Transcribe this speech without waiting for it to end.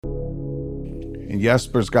and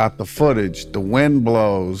Jesper's got the footage. The wind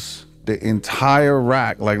blows, the entire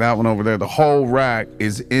rack, like that one over there, the whole rack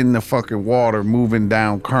is in the fucking water moving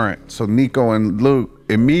down current. So Nico and Luke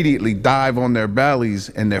immediately dive on their bellies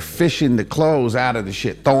and they're fishing the clothes out of the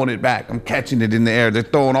shit, throwing it back. I'm catching it in the air. They're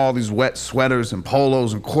throwing all these wet sweaters and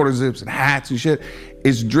polos and quarter zips and hats and shit.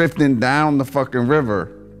 It's drifting down the fucking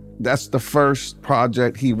river. That's the first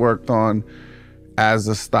project he worked on as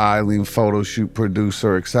a styling, photo shoot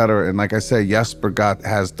producer, etc. And like I said, Jesper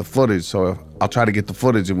has the footage, so I'll try to get the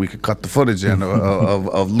footage and we could cut the footage in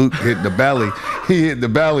of Luke hitting the belly. He hit the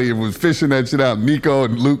belly and was fishing that shit out. Nico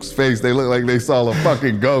and Luke's face, they looked like they saw a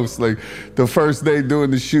fucking ghost. Like the first day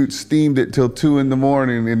doing the shoot, steamed it till 2 a.m.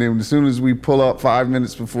 and then as soon as we pull up 5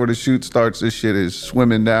 minutes before the shoot starts, this shit is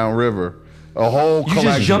swimming down river. A whole collection.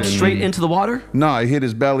 You just jumped straight into the water? No, he hit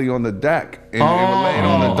his belly on the deck and was laying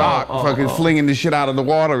on the dock, fucking flinging the shit out of the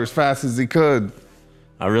water as fast as he could.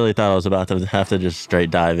 I really thought I was about to have to just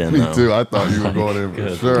straight dive in. Me too. I thought you were going in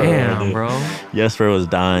for sure. Damn, bro. Jesper was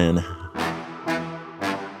dying.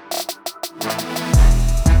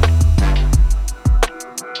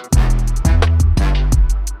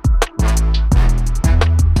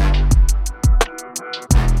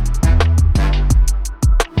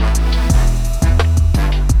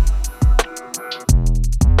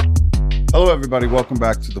 Hello, everybody. Welcome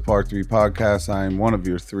back to the Part 3 podcast. I am one of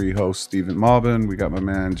your 3 hosts, Stephen Malbon. We got my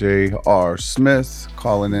man, J.R. Smith,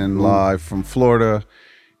 calling in live from Florida.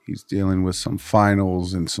 He's dealing with some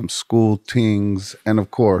finals and some school tings, and of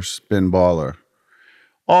course, Ben Baller.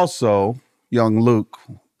 Also, young Luke,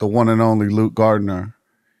 the one and only Luke Garner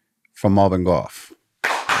from Malbon Golf.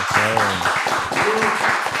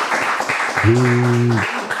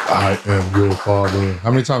 I am your father. How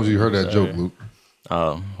many times have you heard that joke, Luke?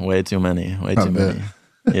 Oh, way too many. Way too many.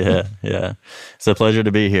 Yeah. It's a pleasure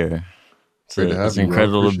to be here. It's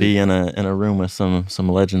incredible to be in a room with some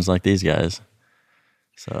legends like these guys.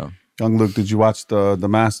 So, young Luke, did you watch the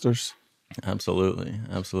Masters? Absolutely.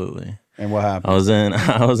 And what happened?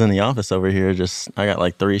 I was in the office over here. I got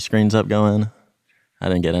like 3 screens up going. I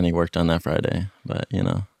didn't get any work done that Friday, but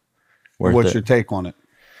what's your take on it?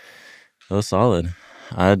 It was solid.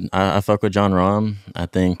 I fuck with John Rahm. I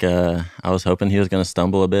think I was hoping he was going to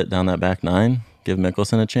stumble a bit down that back 9, give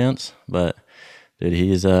Mickelson a chance. But dude,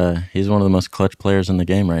 he's one of the most clutch players in the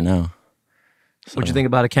game right now. So, What'd you think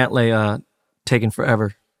about a Cantlay taking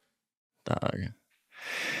forever? Dog.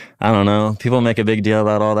 I don't know. People make a big deal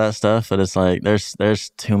about all that stuff, but it's like there's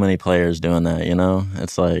too many players doing that.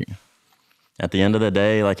 It's like at the end of the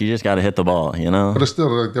day, like you just got to hit the ball. But it's still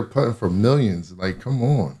like they're putting for millions. Like, come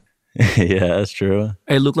on. Yeah, that's true.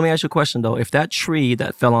 Hey, Luke, let me ask you a question, though. If that tree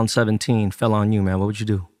that fell on 17 fell on you, man, what would you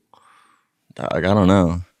do? Dog, I don't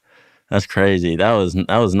know. That's crazy. That was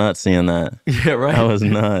nuts seeing that. Yeah, right. That was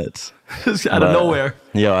nuts. Out of nowhere.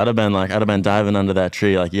 Yo, I'd have been diving under that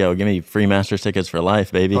tree like, yo, give me free Masters tickets for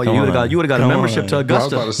life, baby. Oh, you would have got a membership to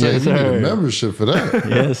Augusta. I was about to say, you need a membership for that.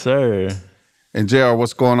 Yes, sir. And JR,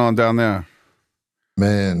 what's going on down there?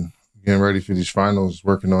 Man, getting ready for these finals,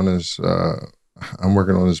 working on this. I'm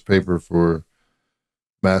working on this paper for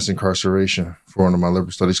mass incarceration for one of my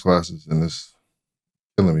liberal studies classes, and it's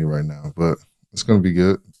killing me right now. But it's going to be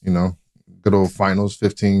good, Good old finals,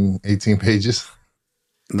 15, 18 pages.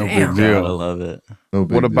 No big deal. I love it. No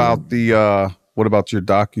big What deal. about what about your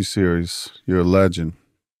docuseries? You're a legend.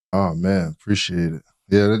 Oh, man, appreciate it.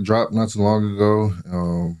 Yeah, it dropped not too long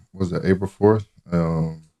ago. Was it April 4th?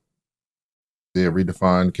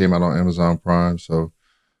 Redefined came out on Amazon Prime, so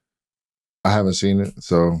I haven't seen it,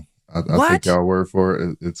 so I take y'all word for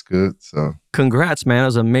it. It's good. So Congrats, man. It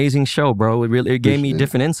was an amazing show, bro. It gave me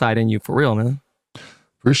different insight in you, for real, man.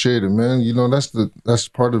 Appreciate it, man. That's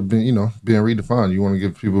part of being redefined. You want to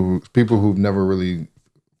give people who've never really,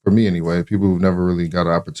 for me anyway, people who've never really got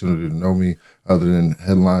an opportunity to know me other than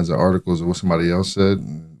headlines or articles or what somebody else said,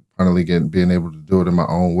 and finally being able to do it in my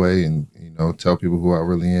own way and tell people who I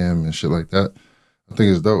really am and shit like that. I think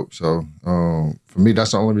it's dope. So for me,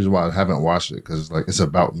 that's the only reason why I haven't watched it, because it's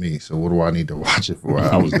about me. So what do I need to watch it for?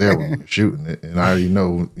 I was there when we were shooting it, and I already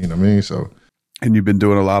know, you know what I mean? So. And you've been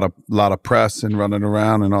doing a lot of press and running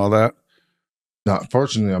around and all that? No,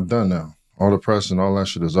 fortunately, I'm done now. All the press and all that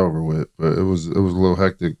shit is over with. But it was a little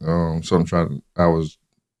hectic. So unfortunately,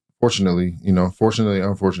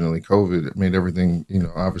 COVID made everything,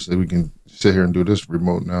 obviously we can sit here and do this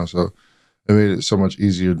remote now. So it made it so much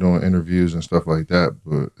easier doing interviews and stuff like that.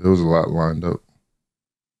 But it was a lot lined up.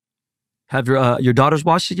 Have your daughters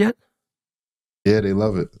watched it yet? Yeah, they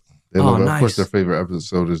love it. They love it. Nice. Of course, their favorite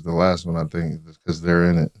episode is the last one, I think, because they're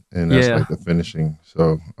in it. And that's like the finishing.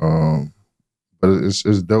 So, but it's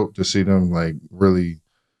dope to see them like really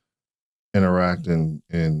interact and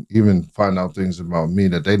even find out things about me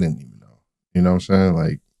that they didn't even know. You know what I'm saying?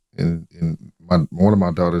 Like, in one of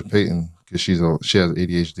my daughters, Peyton, because she has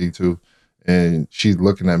ADHD too, and she's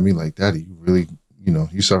looking at me like, "Daddy, you really,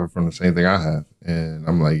 you suffer from the same thing I have." And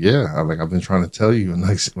I'm like, "Yeah, I've been trying to tell you and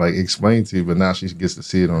like explain to you," but now she gets to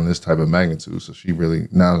see it on this type of magnitude. So she really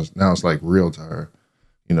now it's like real to her,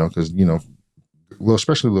 because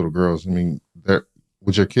especially little girls. I mean, they're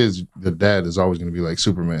with your kids, the dad is always going to be like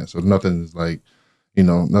Superman. So nothing is like,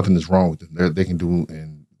 nothing is wrong with them. They can do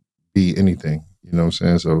and be anything. You know what I'm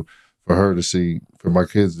saying? So for my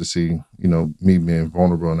kids to see, me being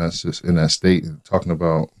vulnerable in that state and talking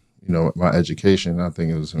about, my education, I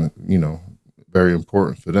think it was, very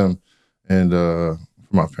important for them and for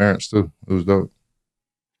my parents too. It was dope.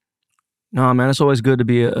 No, man, it's always good to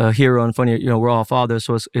be a hero in front of we're all fathers,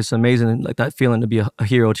 so it's amazing, like that feeling to be a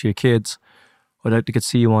hero to your kids, or that they could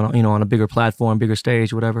see you on on a bigger platform, bigger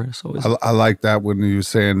stage, whatever. So I like that when you were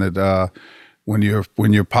saying that when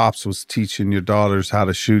your pops was teaching your daughters how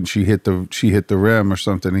to shoot, and she hit the rim or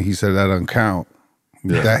something, and he said that doesn't count.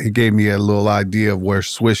 Yeah. That he gave me a little idea of where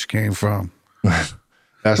Swish came from.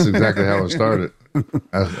 That's exactly how it started.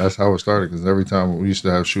 That's how it started, because every time we used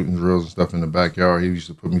to have shooting drills and stuff in the backyard, he used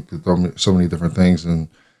to put me to throw me so many different things, and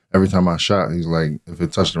every time I shot, he's like, if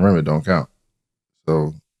it touched the rim, it don't count.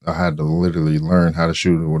 So I had to literally learn how to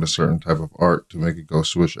shoot it with a certain type of art to make it go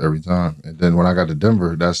swish every time. And then when I got to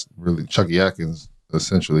Denver, that's really Chucky Atkins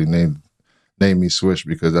essentially named me Swish,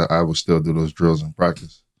 because I would still do those drills in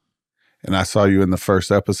practice. And I saw you in the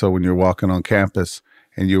first episode when you're walking on campus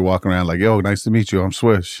and you're walking around like, "Yo, nice to meet you. I'm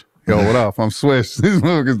Swish. Yo, what up? I'm Swish." These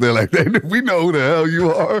motherfuckers, they're like, we know who the hell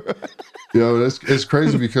you are. Yo, it's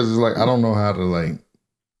crazy because it's like, I don't know how to like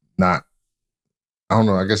not. I don't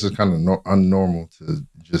know. I guess it's kind of unnormal to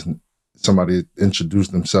just somebody introduce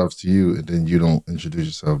themselves to you and then you don't introduce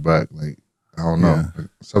yourself back. Like, I don't know. Like,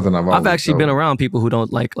 something I've actually been around people who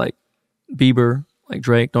don't like Bieber, like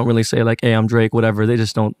Drake, don't really say like, "Hey, I'm Drake," whatever. They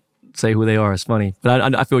just don't say who they are. It's funny,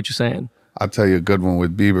 but I feel what you're saying. I'll tell you a good one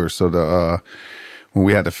with Bieber. So when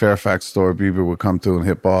we had the Fairfax store, Bieber would come through and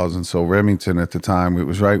hit balls. And so Remington at the time, it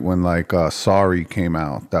was right when like Sorry came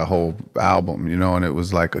out, that whole album, and it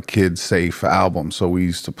was like a kid-safe album. So we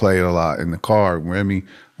used to play it a lot in the car. Remy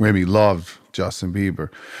loved Justin Bieber.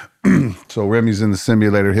 So Remy's in the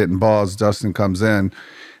simulator hitting balls. Justin comes in.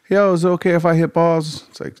 "Yo, is it okay if I hit balls?"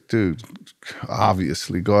 It's like, dude,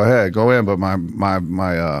 obviously, go ahead, go in. But my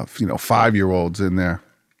 5-year-old's in there.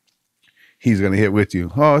 He's gonna hit with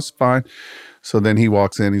you. "Oh, it's fine." So then he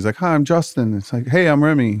walks in. He's like, "Hi, I'm Justin." It's like, "Hey, I'm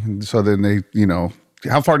Remy." And so then they,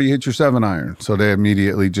 "How far do you hit your 7-iron?" So they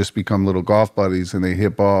immediately just become little golf buddies, and they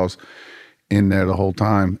hit balls in there the whole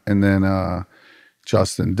time. And then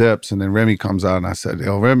Justin dips, and then Remy comes out, and I said,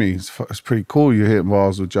 "Yo, Remy, it's pretty cool you're hitting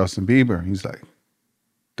balls with Justin Bieber." He's like,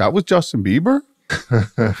 "That was Justin Bieber?"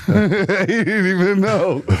 He didn't even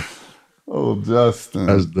know. Oh, Justin.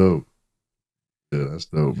 That's dope. Yeah, that's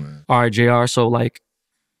dope, man. All right, JR. So like,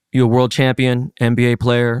 you're a world champion, NBA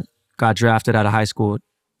player, got drafted out of high school,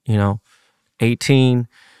 18,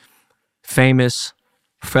 famous,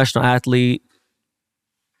 professional athlete.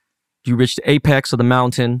 You reach the apex of the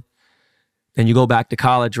mountain. Then you go back to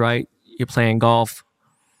college, right? You're playing golf.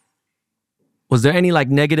 Was there any like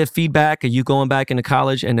negative feedback of you going back into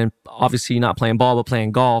college and then obviously not playing ball, but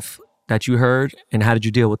playing golf that you heard? And how did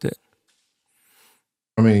you deal with it?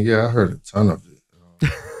 I mean, yeah, I heard a ton of it.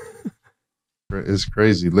 It's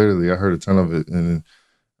crazy. Literally, I heard a ton of it. And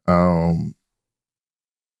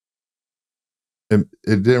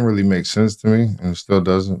it didn't really make sense to me, and it still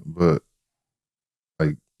doesn't. But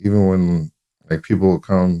like, even when like people will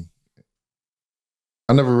come,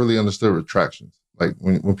 I never really understood retractions. Like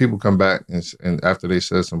when people come back and after they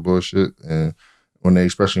said some bullshit, and when they,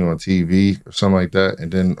 especially on TV or something like that,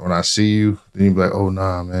 and then when I see you, then you be like, "Oh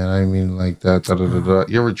nah, man, I didn't mean like that." Da, da, da, da.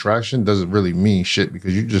 Your retraction doesn't really mean shit,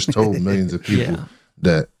 because you just told millions of people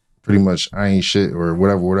that pretty much I ain't shit, or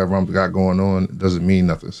whatever I got going on, it doesn't mean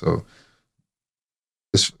nothing. So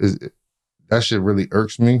that shit really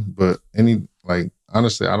irks me. But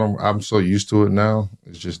honestly, I'm so used to it now.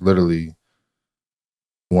 It's just literally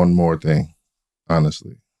one more thing,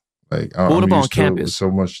 honestly. Like, I'm about on used to it with campus?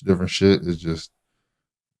 so much different shit. It's just,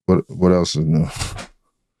 what else is new?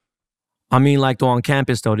 I mean, like though on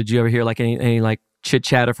campus though, did you ever hear like any like chit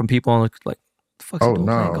chatter from people on like, the fuck's Oh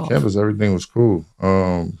no, on campus everything was cool.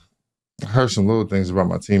 I heard some little things about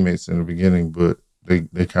my teammates in the beginning, but they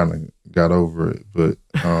kind of got over it. But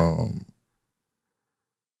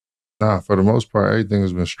nah, for the most part, everything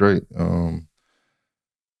has been straight. I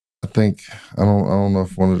think I don't know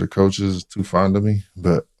if one of the coaches is too fond of me,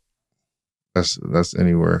 but that's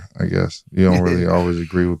anywhere, I guess. You don't really always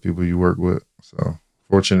agree with people you work with. So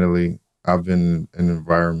fortunately, I've been in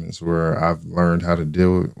environments where I've learned how to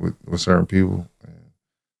deal with certain people. And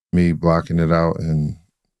me blocking it out and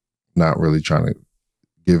not really trying to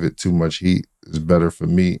give it too much heat is better for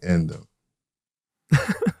me and them.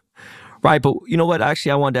 Right, but you know what?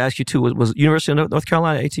 Actually, I wanted to ask you too. Was University of North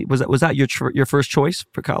Carolina AT? Was that your first choice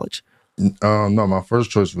for college? No, my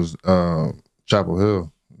first choice was Chapel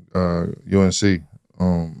Hill, UNC.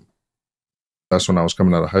 That's when I was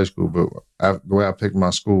coming out of high school. But the way I picked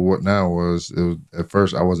my school, what now was, it was at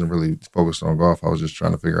first I wasn't really focused on golf. I was just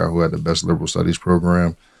trying to figure out who had the best liberal studies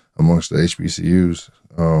program amongst the HBCUs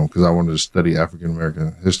because I wanted to study African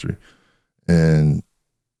American history. And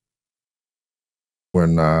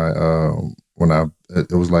when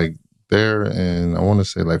it was like there, and I want to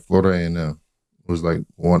say like Florida A&M. It was like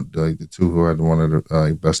the two who had one of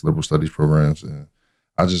the best liberal studies programs, and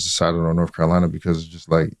I just decided on North Carolina because it's just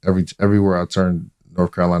like everywhere I turned,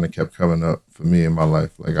 North Carolina kept coming up for me in my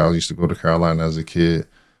life. Like I used to go to Carolina as a kid,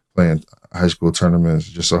 playing high school tournaments.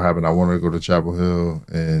 Just so happened I wanted to go to Chapel Hill,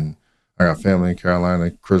 and I got family in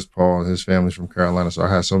Carolina. Chris Paul and his family's from Carolina, so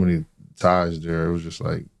I had so many ties there. It was just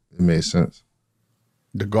like it made sense.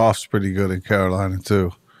 The golf's pretty good in Carolina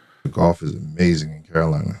too. The golf is amazing in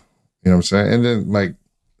Carolina. You know what I'm saying? And then like,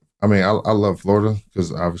 I mean, I love Florida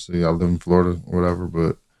because obviously I live in Florida or whatever,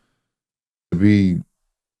 but to be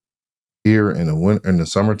here in the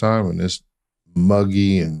summertime when it's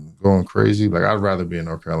muggy and going crazy, like I'd rather be in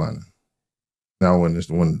North Carolina. Now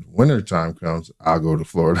when winter time comes, I'll go to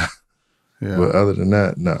Florida. Yeah. But other than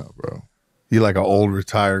that, nah, bro. You like an old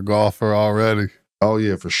retired golfer already. Oh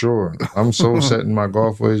yeah, for sure. I'm so set in my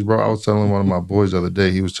golf ways, bro. I was telling one of my boys the other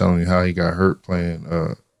day, he was telling me how he got hurt playing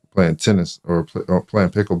tennis or playing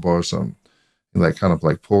pickleball or something. He like kind of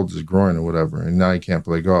like pulled his groin or whatever, and now he can't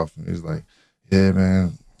play golf. And he's like, yeah,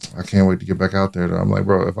 man, I can't wait to get back out there though. I'm like,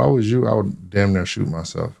 bro, if I was you, I would damn near shoot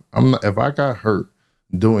myself. If I got hurt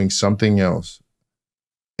doing something else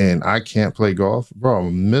and I can't play golf, bro,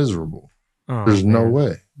 I'm miserable. Oh, there's no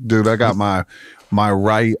way. Dude, I got my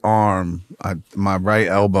right arm, my right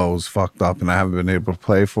elbow is fucked up and I haven't been able to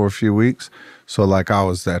play for a few weeks. So like I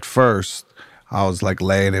was like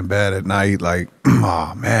laying in bed at night like,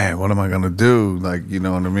 oh man, what am I going to do? Like, you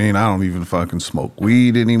know what I mean? I don't even fucking smoke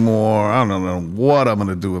weed anymore. I don't know what I'm going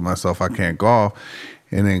to do with myself. I can't golf.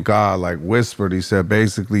 And then God like whispered, he said,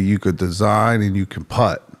 basically you could design and you can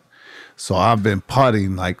putt. So I've been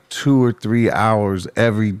putting like 2 or 3 hours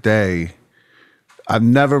every day. I've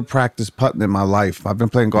never practiced putting in my life. I've been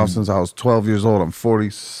playing golf since I was 12 years old. I'm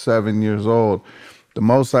 47 years old. The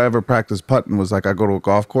most I ever practiced putting was like I go to a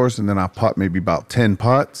golf course and then I putt maybe about 10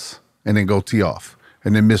 putts and then go tee off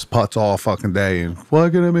and then miss putts all fucking day. And why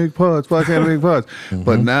can't I make putts? Why can't I make putts?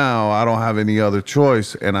 But now I don't have any other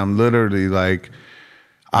choice. And I'm literally like,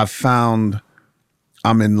 I'm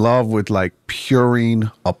in love with like puring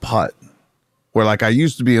a putt. Where like I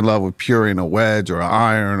used to be in love with puring a wedge or an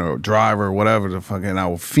iron or a driver or whatever the fucking, I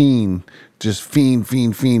would fiend to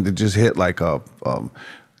just hit like a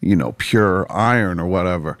pure iron or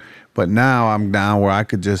whatever. But now I'm down where I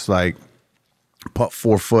could just like put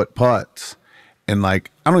 4-foot putts and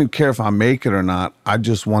like, I don't even care if I make it or not. I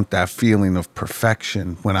just want that feeling of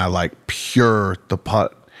perfection when I like pure the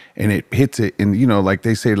putt and it hits it. And you know, like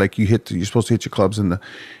they say, like you're supposed to hit your clubs in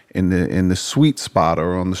the sweet spot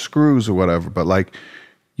or on the screws or whatever, but like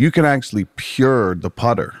you can actually pure the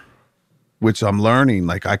putter, which I'm learning.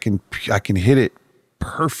 Like I can hit it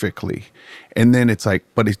perfectly, and then it's like,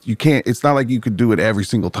 but you can't. It's not like you could do it every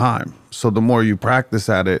single time. So the more you practice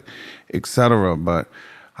at it, etc. But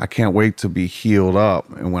I can't wait to be healed up,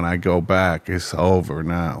 and when I go back, it's over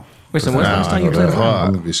now. Wait, so when's the last time you played a putt?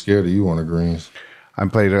 I'm gonna be scared of you on the greens. I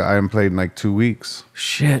haven't played in like 2 weeks.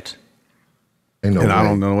 Shit. Ain't no and way. I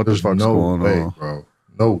don't know what the fuck's going on, bro.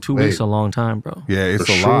 No, 2 weeks a long time, bro. Yeah, it's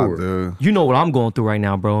a lot, dude. You know what I'm going through right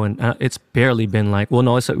now, bro, and it's barely been like, well,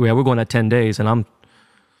 no, we're going at 10 days, and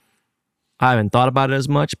I haven't thought about it as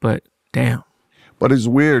much, but damn. But it's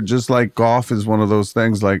weird. Just like golf is one of those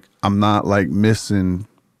things. Like I'm not like missing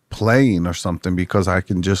playing or something because I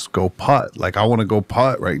can just go putt. Like I want to go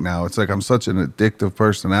putt right now. It's like I'm such an addictive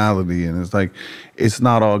personality, and it's like it's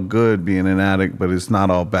not all good being an addict, but it's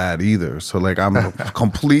not all bad either. So like I'm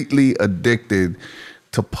completely addicted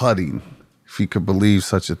to putting, if you could believe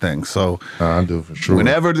such a thing. So I do for sure.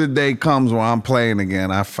 Whenever the day comes where I'm playing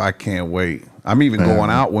again, I can't wait. I'm even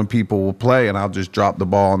going out when people will play, and I'll just drop the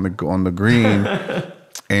ball on the green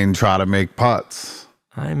and try to make putts.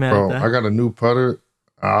 I ain't mad at that. I got a new putter.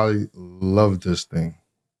 I love this thing.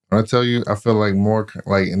 When I tell you, I feel like more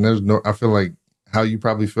like, and I feel like how you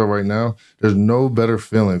probably feel right now, there's no better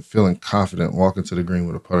feeling confident walking to the green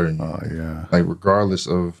with a putter in you. Oh yeah. Like regardless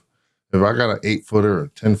of if I got an 8-footer or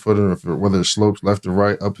 10-footer, whether it slopes left or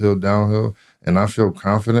right, uphill, downhill, and I feel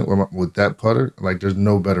confident with that putter, like there's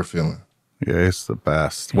no better feeling. Yeah, it's the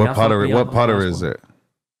best. Yeah, What putter? yeah, What putter that's is one. it?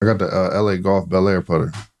 I got the LA Golf Bel Air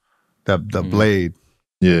putter. The blade.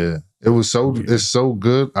 Yeah, it's so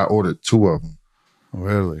good. I ordered 2 of them.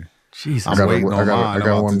 Really? Jesus. I'm waiting on mine. I I'm got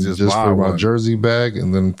about one to just buy for my one. jersey bag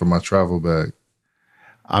and then for my travel bag.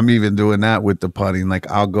 I'm even doing that with the putting. Like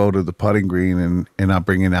I'll go to the putting green and I'm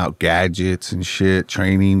bringing out gadgets and shit,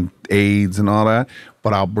 training aids and all that.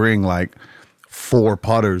 But I'll bring like 4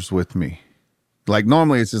 putters with me. Like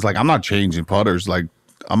normally it's just like I'm not changing putters. Like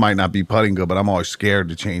I might not be putting good, but I'm always scared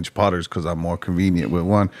to change putters because I'm more convenient with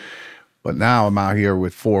one. But now I'm out here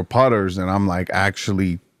with 4 putters and I'm like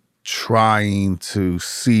actually trying to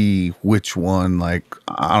see which one, like,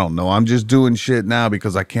 I don't know. I'm just doing shit now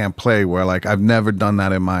because I can't play where like I've never done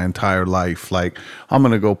that in my entire life. Like I'm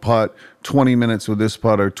going to go putt 20 minutes with this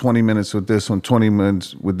putter, 20 minutes with this one, 20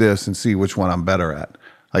 minutes with this and see which one I'm better at.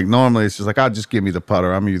 Like normally it's just like, just give me the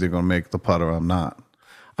putter. I'm either going to make the putter or I'm not.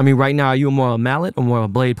 I mean, right now, are you more a mallet or more of a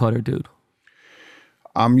blade putter, dude?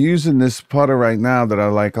 I'm using this putter right now that I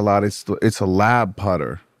like a lot. It's a lab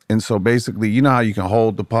putter. And so basically, you know how you can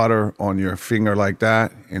hold the putter on your finger like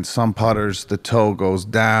that? And some putters, the toe goes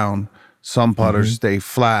down. Some putters stay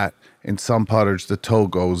flat. And some putters, the toe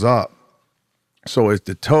goes up. So if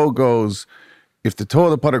the toe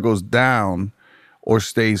of the putter goes down or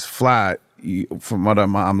stays flat, from what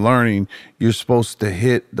I'm learning, you're supposed to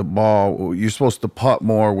hit the ball. You're supposed to putt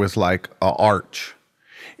more with like a arch.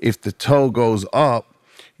 If the toe goes up,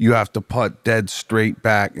 you have to putt dead straight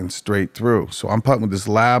back and straight through. So I'm putting with this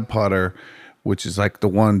lab putter, which is like the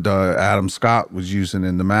one Adam Scott was using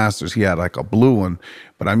in the Masters. He had like a blue one,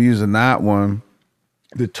 but I'm using that one.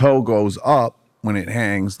 The toe goes up when it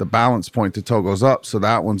hangs. The balance point, the toe goes up. So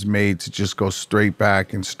that one's made to just go straight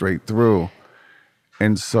back and straight through.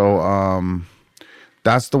 And so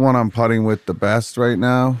that's the one I'm putting with the best right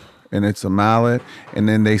now. And it's a mallet. And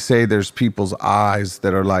then they say there's people's eyes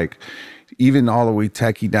that are like, even all the way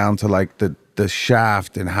techie down to like the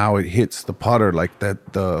shaft and how it hits the putter, like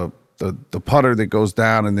that the putter that goes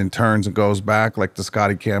down and then turns and goes back, like the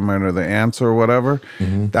Scotty Cameron or the Answer or whatever.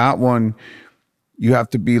 That one, you have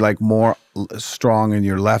to be like more strong in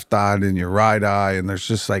your left eye than your right eye. And there's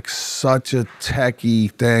just like such a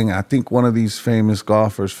techie thing. I think one of these famous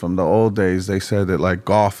golfers from the old days, they said that like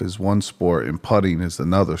golf is one sport and putting is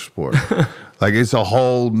another sport. Like it's a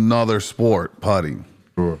whole nother sport, putting.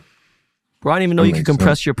 Sure. Bro, I didn't even know That you could makes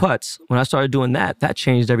compress sense. your putts. When I started doing that, that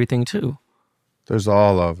changed everything too. There's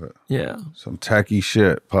all of it. Yeah. Some techie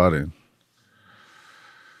shit, putting.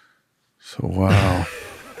 So wow.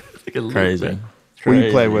 Crazy. What do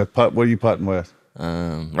you play with? What are you putting with?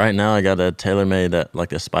 Right now, I got a TaylorMade that like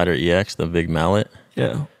the Spider EX, the big mallet.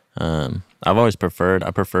 Yeah. I've always prefer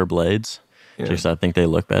blades, just I think they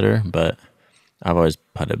look better, but I've always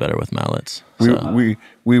putted better with mallets. So.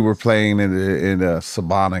 We were playing in a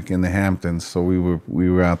Sabonic in the Hamptons, so we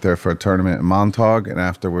were out there for a tournament in Montauk, and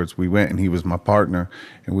afterwards we went and he was my partner,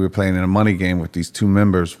 and we were playing in a money game with these 2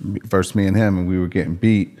 members, first me and him, and we were getting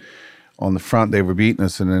beat. On the front, they were beating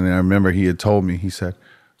us, and then I remember he had told me, he said,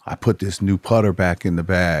 I put this new putter back in the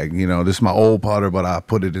bag. You know, this is my old putter, but I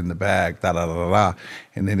put it in the bag, da-da-da-da.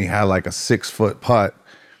 And then he had like a 6-foot putt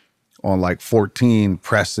on like 14,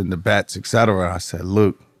 pressing the bets, et cetera. I said,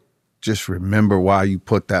 Luke, just remember why you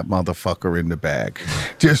put that motherfucker in the bag.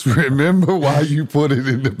 Just remember why you put it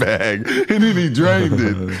in the bag. And then he drained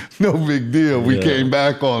it. No big deal. We came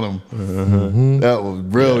back on him. That was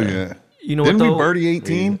brilliant. Yeah. You know Didn't what, we though? birdie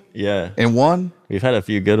 18? Yeah. And won? We've had a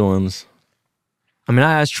few good ones. I mean,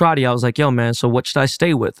 I asked Trotty, I was like, yo, man, so what should I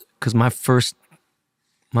stay with? Because my first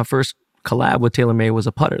collab with TaylorMade was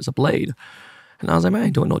a putter, it's a blade. And I was like, man, I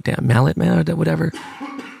ain't doing no damn mallet, man, or whatever.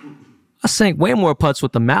 I sank way more putts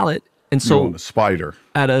with the mallet. And so the Spider.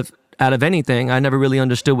 out of anything, I never really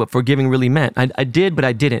understood what forgiving really meant. I did, but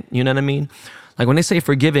I didn't. You know what I mean? Like when they say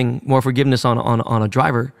more forgiveness on a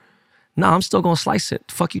driver, no, I'm still gonna slice it.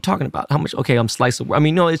 The fuck you talking about? How much? Okay, I'm slicing. I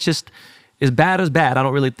mean, no, it's just as bad as bad. I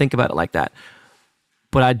don't really think about it like that.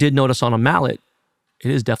 But I did notice on a mallet,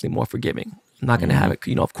 it is definitely more forgiving. I'm not gonna have it.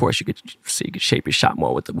 You know, of course, you could shape your shot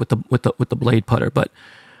more with the blade putter. But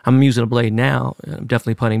I'm using a blade now. And I'm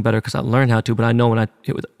definitely putting better because I learned how to. But I know when I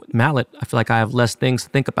hit with mallet, I feel like I have less things to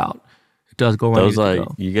think about. It does go where Those I need like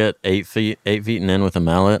to go. you get 8 feet and in with a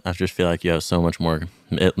mallet. I just feel like you have so much more.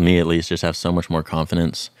 Me at least, just have so much more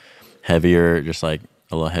confidence. Heavier, just like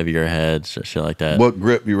a little heavier head, shit like that. What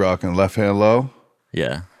grip you rocking? Left hand low?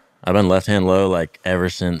 Yeah. I've been left hand low like ever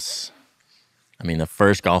since. I mean, the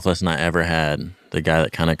first golf lesson I ever had, the guy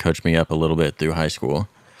that kind of coached me up a little bit through high school,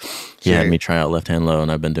 he had me try out left hand low,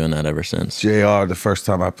 and I've been doing that ever since. JR, the first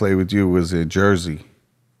time I played with you was in Jersey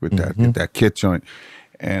with that kit joint.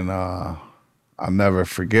 And I'll never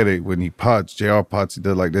forget it when he putts. JR putts, he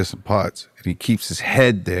did like this and putts. And he keeps his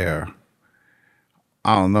head there,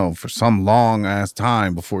 I don't know, for some long ass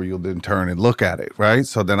time before you'll then turn and look at it, right?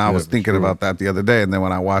 So then I was thinking about that the other day. And then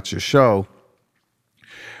when I watched your show,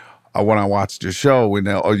 you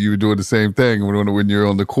were doing the same thing. When you're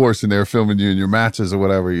on the course and they're filming you in your matches or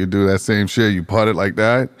whatever, you do that same shit. You putt it like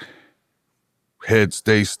that. Head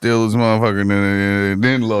stay still as motherfucker, and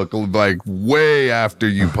then look like way after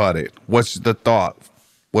you putt it. What's the thought?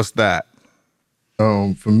 What's that?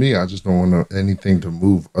 For me, I just don't want anything to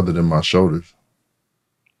move other than my shoulders.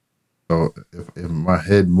 So if my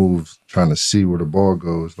head moves, trying to see where the ball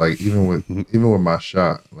goes, like even with my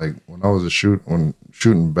shot, like when I was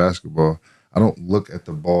shooting basketball, I don't look at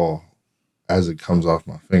the ball as it comes off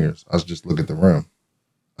my fingers. I just look at the rim.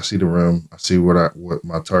 I see the rim. I see what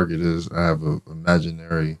my target is. I have an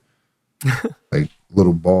imaginary like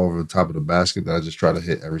little ball over the top of the basket that I just try to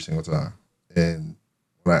hit every single time. And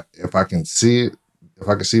if I can see it, if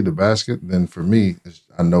I can see the basket, then for me,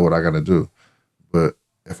 I know what I got to do. But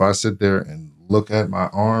if I sit there and look at my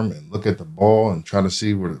arm and look at the ball and try to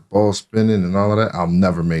see where the ball's spinning and all of that, I'll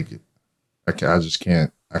never make it. I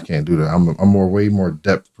can't do that. I'm way more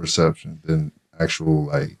depth perception than actual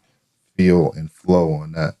like feel and flow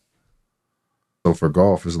on that. So for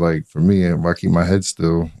golf, it's like, for me, if I keep my head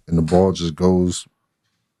still and the ball just goes,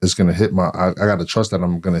 it's going to hit I got to trust that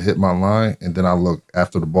I'm going to hit my line, and then I look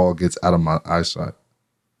after the ball gets out of my eyesight.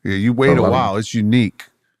 Yeah, you wait a while. It's unique.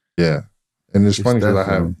 Yeah. And it's funny because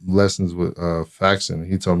I have lessons with Faxon.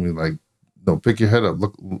 He told me, like, no, pick your head up.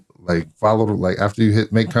 Look, like, after you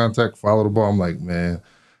make contact, follow the ball. I'm like, man,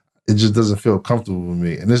 it just doesn't feel comfortable with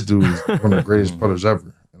me. And this dude is one of the greatest putters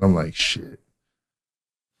ever. And I'm like, shit.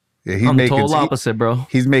 Yeah, I'm the total opposite, bro.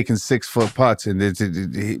 He's making 6-foot putts, and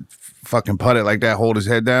he fucking putt it like that, hold his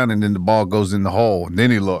head down, and then the ball goes in the hole. And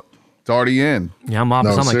then he looked. It's already in. Yeah, I'm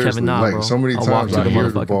opposite. I'm like Kevin Na, like, bro. So many times I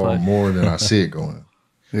hear the ball more than I see it going.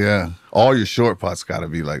 Yeah. All your short putts got to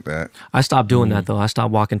be like that. I stopped doing that, though. I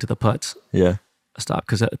stopped walking to the putts. Yeah. I stopped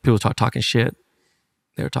because people start talking shit.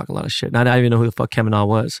 They were talking a lot of shit. And I didn't even know who the fuck Kevin Na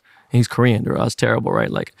was. And he's Korean, bro. I was terrible, right?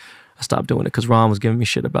 Like, I stopped doing it because Ron was giving me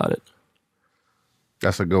shit about it.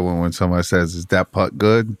 That's a good one when somebody says, is that putt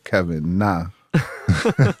good? Kevin, nah.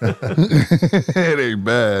 It ain't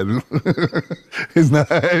bad. It's not.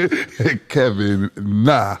 Kevin,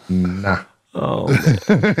 nah. Oh,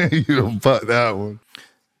 man. You don't putt that one.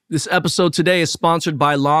 This episode today is sponsored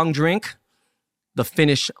by Long Drink, the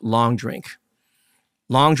Finnish Long Drink.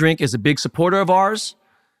 Long Drink is a big supporter of ours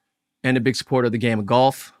and a big supporter of the game of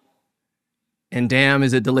golf. And damn,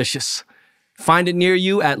 is it delicious. Find it near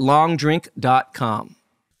you at longdrink.com.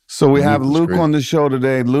 So we have Luke on the show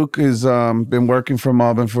today. Luke has been working for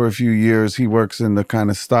Malbon for a few years. He works in the kind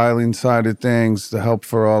of styling side of things to help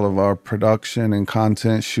for all of our production and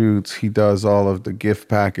content shoots. He does all of the gift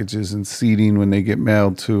packages and seating when they get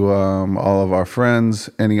mailed to all of our friends.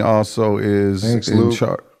 And he also is in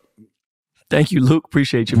charge. Thank you, Luke.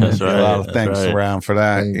 Appreciate you, man. That's right. A lot of thanks around for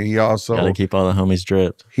that. And he also gotta keep all the homies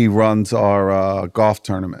dripped. He runs our golf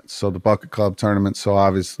tournaments, so the Bucket Club tournament. So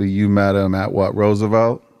obviously you met him at what,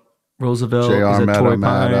 Roosevelt? JR met him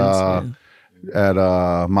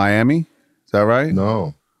at Miami. Is that right?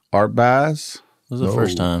 No. Art Bass? It was the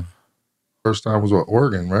first time. First time was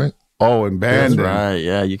Oregon, right? Oh, in Bandon. That's right.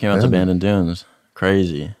 Yeah, you came out to Bandon Dunes.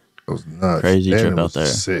 Crazy. It was nuts. Crazy Bandon trip out there.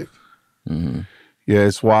 Sick. Mm-hmm. Yeah,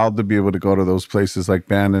 it's wild to be able to go to those places like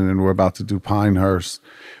Bandon, and we're about to do Pinehurst,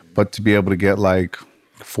 but to be able to get like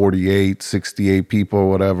 48, 68 people or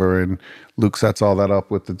whatever, and Luke sets all that up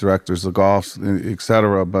with the directors of golf, et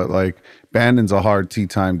cetera. But like Bandon's a hard tee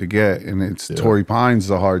time to get, and Torrey Pines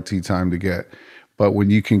is a hard tee time to get. But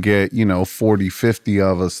when you can get, 40, 50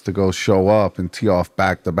 of us to go show up and tee off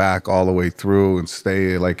back to back all the way through and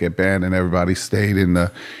stay like at Bandon, everybody stayed in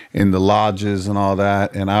the lodges and all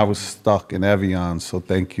that. And I was stuck in Evian, so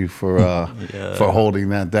thank you for holding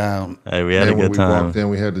that down. Hey, we had a good time. When we walked in,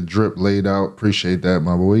 we had the drip laid out. Appreciate that,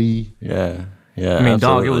 my boy. Yeah. I mean,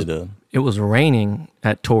 dog, it was raining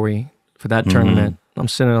at Torrey for that tournament. I'm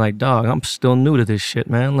sitting there like, dog, I'm still new to this shit,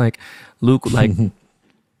 man. Like, Luke,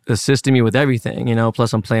 assisting me with everything,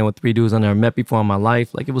 plus I'm playing with 3 dudes I never met before in my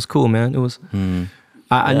life. Like, it was cool, man. It was,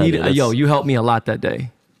 I needed, you helped me a lot that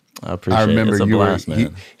day. I appreciate I remember it. It's a you blast, were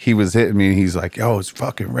man. he was hitting me and he's like, "Yo, it's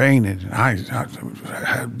fucking raining.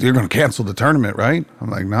 And you're gonna cancel the tournament, right?" I'm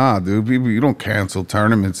like, "Nah, dude. People, you don't cancel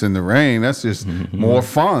tournaments in the rain. That's just more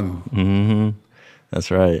fun."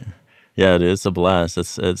 That's right. Yeah, dude, it's a blast.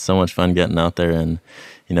 It's so much fun getting out there, and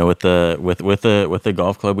with the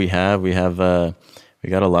golf club we have we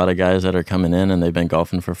got a lot of guys that are coming in and they've been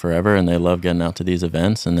golfing for forever and they love getting out to these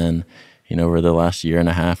events. And then over the last year and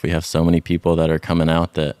a half, we have so many people that are coming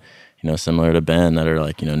out that similar to Ben, that are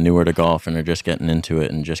like newer to golf and are just getting into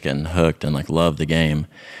it and just getting hooked and like love the game.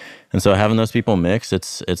 And so having those people mix,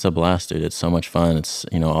 it's a blast, dude. It's so much fun. It's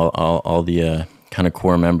all the kind of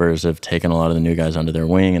core members have taken a lot of the new guys under their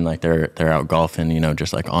wing, and like they're out golfing,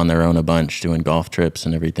 just like on their own a bunch, doing golf trips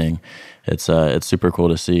and everything. It's super cool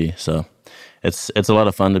to see. So it's a lot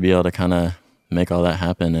of fun to be able to kind of make all that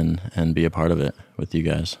happen and be a part of it with you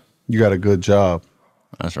guys. You got a good job.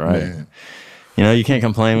 That's right. Man. You can't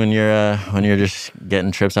complain when you're just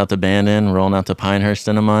getting trips out to Bandon, rolling out to Pinehurst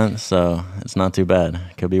in a month. So it's not too bad.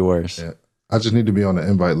 It could be worse. Yeah. I just need to be on the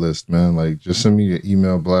invite list, man. Like, just send me an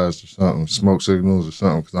email blast or something, smoke signals or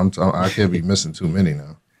something, because I can't be missing too many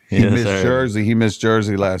now. He missed Jersey. He missed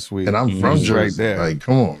Jersey last week. And I'm from Jersey. Right there. Like,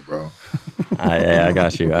 come on, bro. I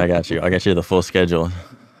got you. I got you the full schedule.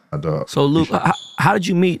 My dog. So Luke, how did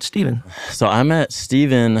you meet Steven? So I met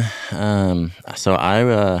Steven. So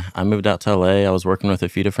I moved out to LA. I was working with a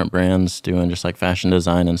few different brands, doing just like fashion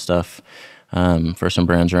design and stuff for some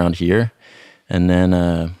brands around here. And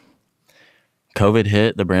then COVID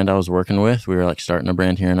hit. The brand I was working with, we were like starting a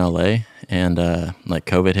brand here in LA, and like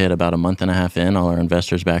COVID hit about a month and a half in. All our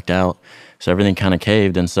investors backed out, so everything kind of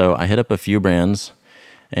caved. And so I hit up a few brands,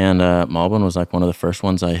 and Malbon was like one of the first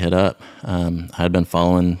ones I hit up. I had been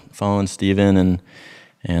following Steven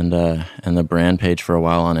and the brand page for a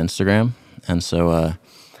while on Instagram, and so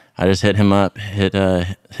I just hit him up, hit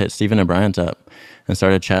Steven and Bryant up, and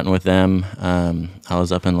started chatting with them. I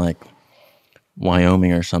was up in like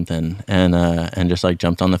Wyoming or something, and just like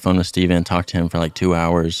jumped on the phone with Steven and talked to him for like 2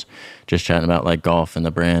 hours, just chatting about like golf and the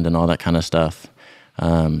brand and all that kind of stuff.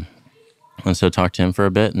 And so talked to him for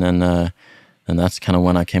a bit, and then that's kind of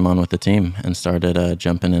when I came on with the team and started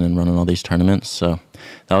jumping in and running all these tournaments. So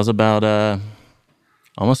that was about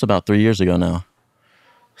almost about 3 years ago now.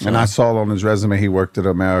 So, and I saw on his resume he worked at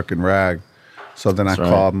American Rag. So then I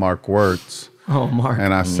called Mark Wirtz. Oh, Mark.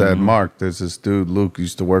 And I said, Mark, there's this dude, Luke,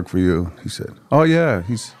 used to work for you. He said, oh, yeah,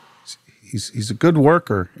 he's a good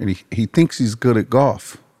worker, and he thinks he's good at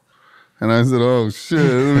golf. And I said, oh, shit,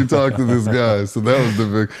 let me talk to this guy. So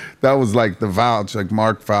that was like the vouch, like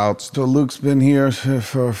Mark vouched. So Luke's been here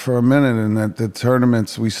for a minute, and at the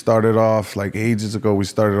tournaments we started off, like ages ago, we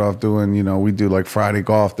started off doing, we do like Friday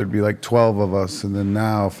golf. There'd be like 12 of us. And then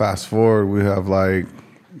now, fast forward, we have like,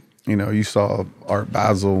 you saw Art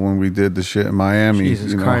Basel when we did the shit in Miami.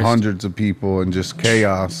 Jesus Christ. Hundreds of people and just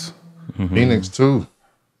chaos. Mm-hmm. Phoenix, too.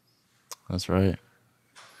 That's right.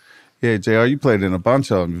 Yeah, JR, you played in a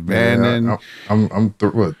bunch of them. Bandon. I'm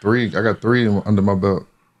three? I got three under my belt.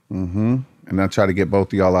 Mm-hmm. And I try to get both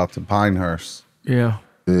of y'all out to Pinehurst Yeah.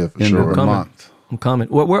 Yeah, for in sure. a month. I'm coming.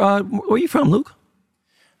 Where are you from, Luke?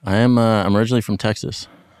 I'm originally from Texas.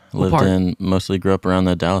 Mostly grew up around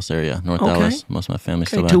the Dallas area, North Dallas. Most of my family's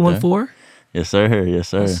still back there. 214? Yes, sir. Yes,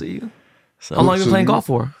 sir. I see you. So, How long have you been playing golf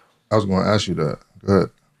for? I was going to ask you that. Go ahead.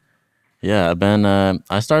 Yeah, I've been.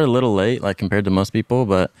 I started a little late, like compared to most people,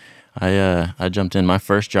 but I jumped in. My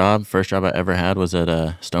first job I ever had was at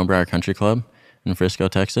Stonebriar Country Club in Frisco,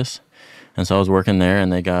 Texas, and so I was working there.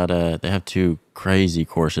 And they have two crazy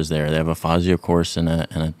courses there. They have a Fazio course and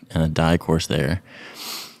a Dye course there.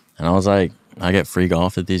 And I was like, I get free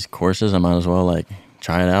golf at these courses. I might as well like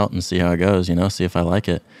try it out and see how it goes. See if I like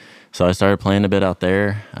it. So I started playing a bit out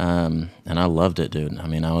there, and I loved it, dude. I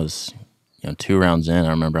mean, I was 2 rounds in. I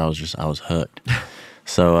remember I was hooked.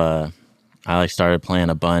 So I like started playing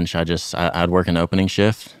a bunch. I'd work an opening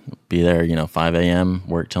shift, be there 5 a.m.,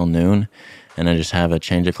 work till noon, and then just have a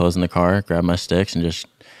change of clothes in the car, grab my sticks, and just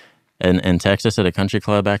in Texas at a country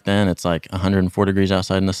club back then, it's like 104 degrees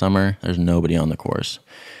outside in the summer. There's nobody on the course,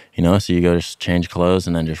 so you go just change clothes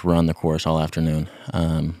and then just run the course all afternoon.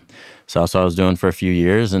 So that's what I was doing for a few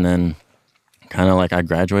years, and then kind of like I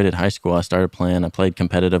graduated high school, I played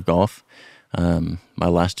competitive golf my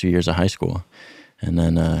last 2 years of high school. And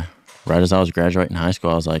then right as I was graduating high school,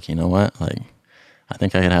 I was like, you know what? Like, I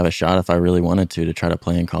think I could have a shot if I really wanted to try to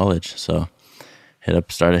play in college. So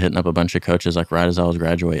started hitting up a bunch of coaches like right as I was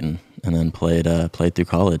graduating, and then played through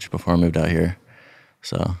college before I moved out here.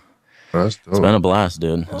 So That's dope. it's been a blast,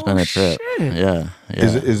 dude. It's been a trip. Shit. Yeah.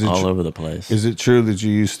 Is it all over the place. Is it true that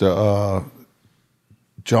you used to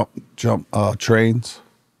jump trains?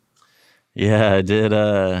 Yeah, I did.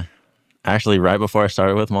 Actually, right before I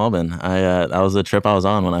started with Malbon, that was the trip I was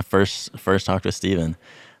on when I first talked with Steven.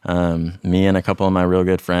 Me and a couple of my real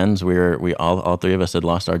good friends, we all three of us had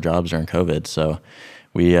lost our jobs during COVID, so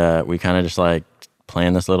we kind of just like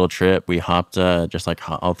planned this little trip. We hopped,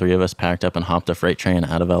 all three of us packed up and hopped a freight train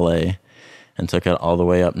out of LA and took it all the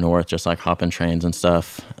way up north, just like hopping trains and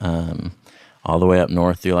stuff, all the way up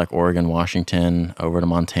north through like Oregon, Washington, over to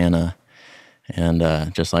Montana,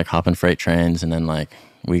 and just like hopping freight trains. And then like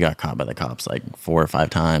we got caught by the cops like 4 or 5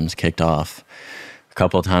 times, kicked off. A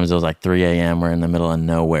couple of times it was like 3 a.m. We're in the middle of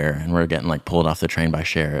nowhere and we're getting like pulled off the train by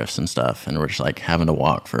sheriffs and stuff. And we're just like having to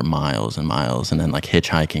walk for miles and miles and then like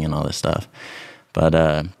hitchhiking and all this stuff. But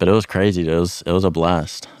it was crazy. It was a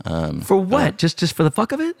blast. For what? Just for the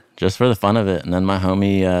fuck of it? Just for the fun of it. And then my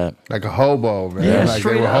homie, Like a hobo, man. Yeah, like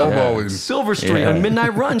straight they were up. hoboing. Silver Street, Yeah. a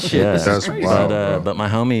midnight run shit. yeah, This is That's crazy. wild. but my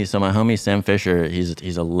homie Sam Fisher,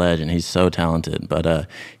 he's a legend. He's so talented. But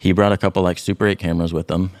he brought a couple like Super 8 cameras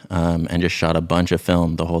with him, and just shot a bunch of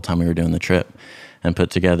film the whole time we were doing the trip, and put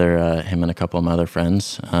together him and a couple of my other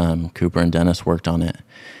friends, Cooper and Dennis, worked on it.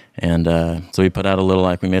 And so we put out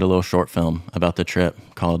we made a little short film about the trip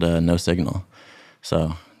called No Signal.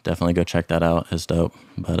 So definitely go check that out. It's dope.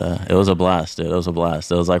 But it was a blast, dude. It was a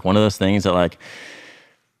blast. It was like one of those things that like,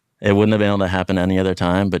 it wouldn't have been able to happen any other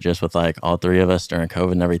time, but just with like all three of us during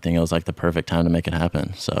COVID and everything, it was like the perfect time to make it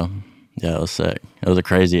happen. So yeah, it was sick. It was a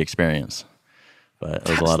crazy experience, but it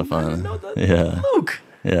was a lot of fun. Yeah. Luke.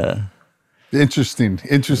 Yeah. Interesting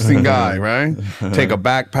guy, right? Take a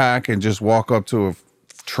backpack and just walk up to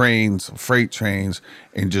freight trains,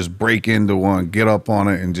 and just break into one, get up on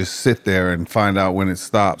it, and just sit there and find out when it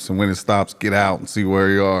stops. And when it stops, get out and see where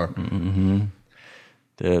you are.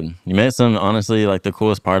 Dude, you met some, honestly, like the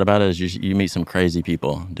coolest part about it is you meet some crazy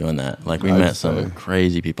people doing that. Like we met some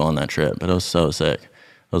crazy people on that trip, but it was so sick.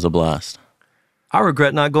 It was a blast. I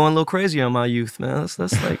regret not going a little crazy on my youth, man.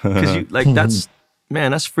 That's like, because you, like,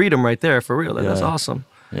 that's freedom right there, for real. Like, that's Yeah. awesome.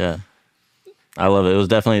 Yeah. I love it. It was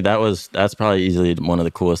definitely, that's probably easily one of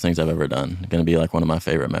the coolest things I've ever done. Going to be like one of my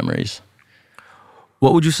favorite memories.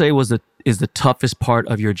 What would you say is the toughest part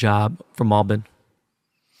of your job for Malbon?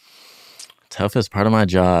 Toughest part of my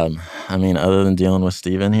job, I mean, other than dealing with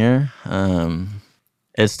Steven here,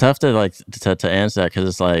 it's tough to like to answer that, because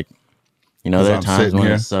it's like, you know, there are I'm times sitting when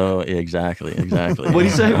here. it's so exactly. What'd you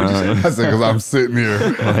say? I said, because I'm sitting here.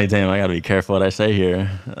 Like, damn, I gotta be careful what I say here.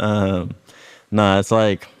 No, it's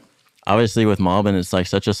like, obviously with Malbon, it's like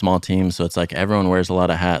such a small team, so it's like everyone wears a lot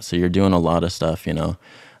of hats, so you're doing a lot of stuff, you know.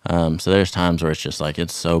 So there's times where it's just like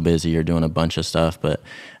it's so busy, you're doing a bunch of stuff, but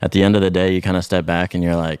at the end of the day, you kind of step back and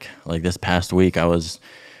you're like this past week, I was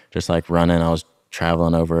just like running, I was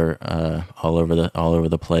traveling over all over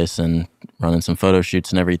the place and running some photo shoots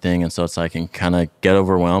and everything, and so it's like you can kind of get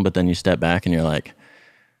overwhelmed, but then you step back and you're like,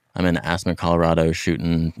 I'm in Aspen, Colorado,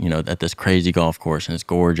 shooting, you know, at this crazy golf course, and it's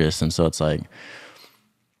gorgeous, and so it's like,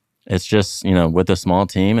 it's just, you know, with a small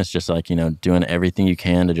team, it's just like, you know, doing everything you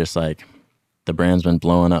can to just like, the brand's been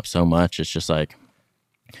blowing up so much. It's just like,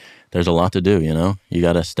 there's a lot to do, you know, you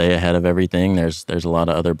got to stay ahead of everything. There's a lot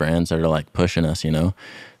of other brands that are like pushing us, you know?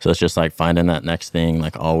 So it's just like finding that next thing,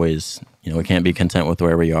 like always, you know, we can't be content with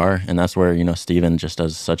where we are. And that's where, you know, Steven just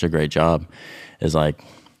does such a great job, is like,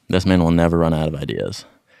 this man will never run out of ideas.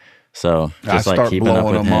 So just like keeping up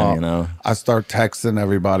with him, you know. I start texting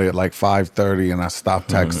everybody at like 5:30, and I stop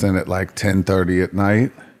texting at like 10:30 at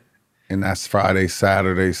night. And that's Friday,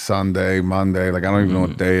 Saturday, Sunday, Monday. Like, I don't even know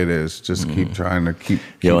what day it is. Just keep trying to keep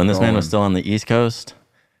Yo, when this man going. was still on the East Coast,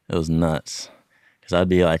 it was nuts. Because I'd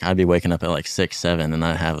be waking up at like 6, 7, and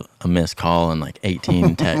I'd have a missed call and like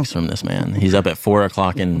 18 texts from this man. He's up at 4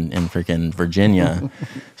 o'clock in freaking Virginia.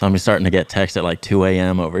 So I'm starting to get texts at like 2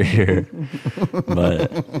 a.m. over here.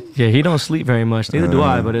 But Yeah, he don't sleep very much. Neither do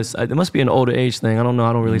I, but it must be an older age thing. I don't know.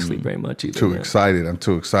 I don't really sleep very much either. Too man. excited. I'm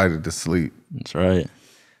too excited to sleep. that's right.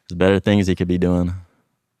 There's better things he could be doing.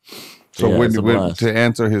 So Yeah, it's a blast. to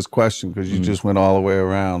answer his question, because you just went all the way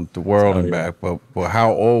around the world and yeah. back, but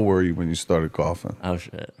how old were you when you started golfing? Oh,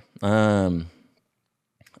 shit.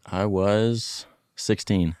 I was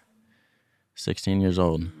 16. 16 years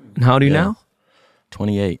old. And how old are you Yeah. now?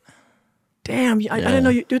 28. Damn, I didn't know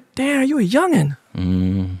you. Dude, damn, you a youngin'.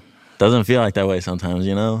 Doesn't feel like that way sometimes,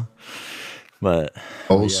 you know? But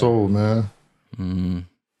Old soul, man.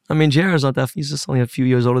 I mean, Jared's not that. He's just only a few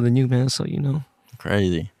years older than you, man. So you know.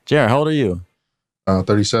 crazy. Jared, how old are you?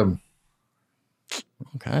 37.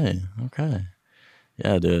 Okay.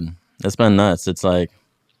 Yeah, dude. It's been nuts. It's like,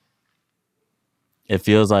 it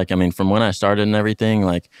feels like, I mean, from when I started and everything,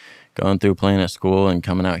 like going through playing at school and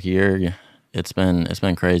coming out here, it's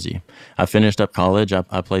been crazy. I finished up college.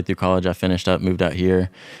 I played through college. I finished up, moved out here,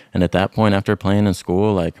 and at that point, after playing in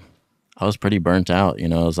school, like I was pretty burnt out. You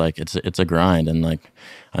know, it was like it's a grind, and like,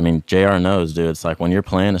 I mean, JR knows, dude. It's like when you're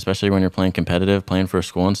playing, especially when you're playing competitive, playing for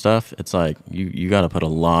school and stuff. It's like you got to put a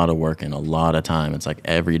lot of work in, a lot of time. It's like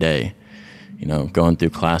every day, you know, going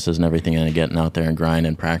through classes and everything, and getting out there and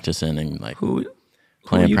grinding, practicing, and like Who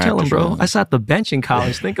you telling, bro? runs. I sat the bench in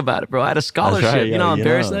college. Think about it, bro. I had a scholarship. right, you know how you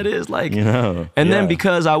embarrassing know. that is? Like, You know, and then yeah.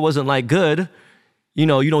 because I wasn't like good, you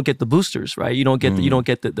know, you don't get the boosters, right? You don't get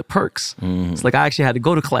the perks. It's like I actually had to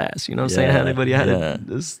go to class. You know what I'm saying? Yeah, Everybody had yeah.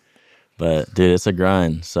 this. But dude, it's a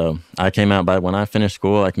grind. So I came out when I finished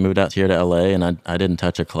school, I moved out here to LA, and I didn't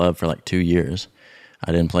touch a club for like 2 years.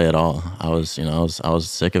 I didn't play at all. I was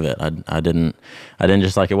sick of it. I didn't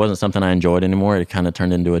just like, it wasn't something I enjoyed anymore. It kind of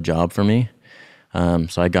turned into a job for me.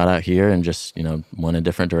 So I got out here and just, you know, went a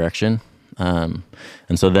different direction. And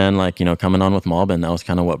so then, like, you know, coming on with Malbon, that was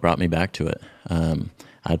kind of what brought me back to it.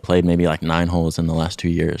 I'd played maybe like 9 holes in the last 2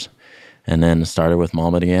 years, and then started with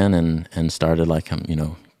Malbon again, and started like, you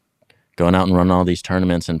know, going out and running all these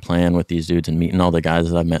tournaments and playing with these dudes and meeting all the guys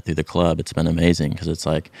that I've met through the club. It's been amazing, because it's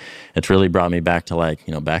like, it's really brought me back to, like,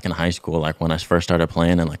 you know, back in high school, like when I first started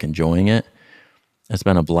playing and like enjoying it. It's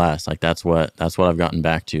been a blast. Like that's what I've gotten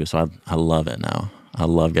back to. So I love it now. I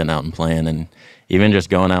love getting out and playing, and even just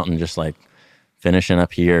going out and just like finishing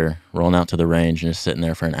up here, rolling out to the range and just sitting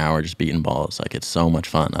there for an hour just beating balls. Like, it's so much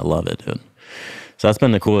fun. I love it, dude. So that's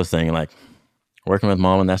been the coolest thing. Like working with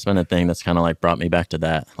Mom, and that's been a thing that's kind of like brought me back to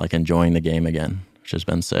that, like enjoying the game again, which has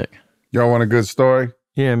been sick. Y'all want a good story?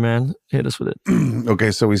 Yeah, man. Hit us with it.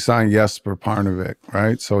 Okay, so we signed Jesper Parnevik,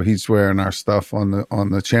 right? So he's wearing our stuff on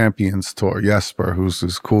the Champions Tour. Jesper, who's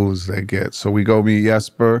as cool as they get. So we go meet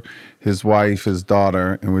Jesper, his wife, his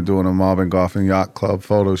daughter, and we're doing a Malbon Golf and Yacht Club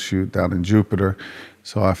photo shoot down in Jupiter.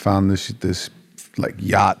 So I found this like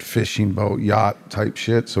yacht fishing boat, yacht type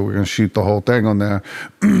shit. So we're gonna shoot the whole thing on there.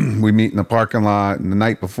 We meet in the parking lot, and the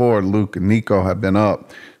night before, Luke and Nico had been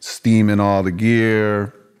up steaming all the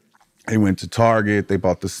gear. They went to Target, they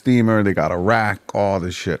bought the steamer, they got a rack, all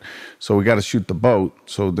this shit. So we got to shoot the boat.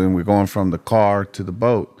 So then we're going from the car to the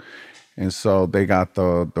boat. And so they got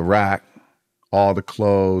the rack, all the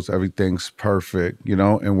clothes, everything's perfect, you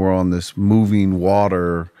know, and we're on this moving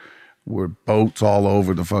water with boats all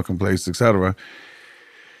over the fucking place, etc.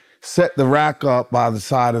 Set the rack up by the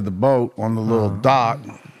side of the boat on the little dock,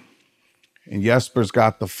 and Jesper's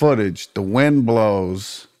got the footage. The wind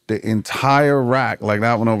blows. The entire rack, like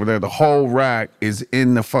that one over there, the whole rack is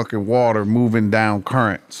in the fucking water moving down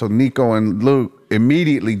current. So Nico and Luke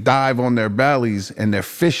immediately dive on their bellies and they're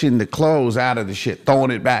fishing the clothes out of the shit,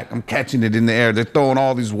 throwing it back. I'm catching it in the air. They're throwing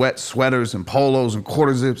all these wet sweaters and polos and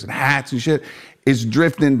quarter zips and hats and shit. It's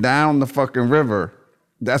drifting down the fucking river.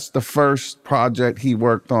 That's the first project he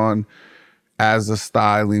worked on as a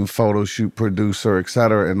styling photo shoot producer,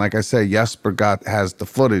 etc. And like I said, Jesper has the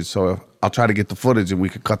footage. So I'll try to get the footage, and we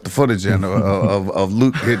could cut the footage in of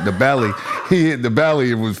Luke hitting the belly. He hit the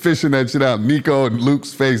belly and was fishing that shit out. Nico and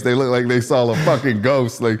Luke's face, they looked like they saw a fucking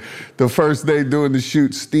ghost. Like the first day doing the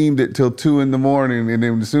shoot, steamed it till 2 a.m. And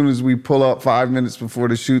then as soon as we pull up 5 minutes before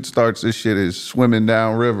the shoot starts, this shit is swimming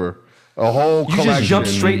down river. A whole You collection. just jumped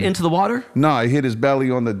straight into the water? No, he hit his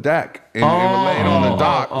belly on the deck and laid on the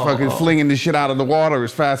dock, fucking flinging the shit out of the water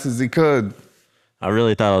as fast as he could. I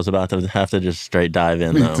really thought I was about to have to just straight dive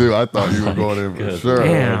in, Me though. too. I thought you were going in for sure.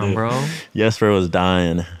 Damn, bro. Jesper was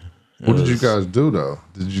dying. What did you guys do though?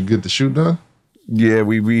 Did you get the shoot done? Yeah,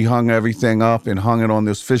 we rehung everything up and hung it on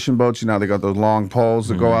this fishing boats. You know, they got those long poles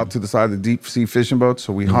that go out to the side of the deep sea fishing boats.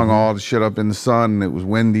 So we hung all the shit up in the sun, and it was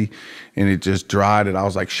windy, and it just dried it. I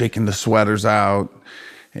was like shaking the sweaters out,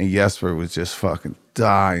 and Jesper was just fucking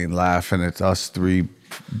dying laughing at us three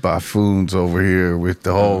buffoons over here with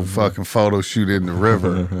the whole fucking photo shoot in the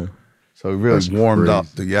river. So we really warmed up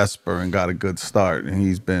to Jesper and got a good start,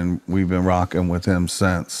 and we've been rocking with him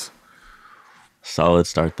since. Solid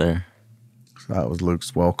start there. So that was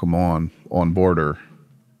Luke's welcome on boarder.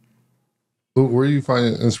 Where are you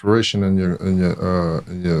finding inspiration in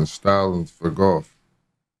your style for golf?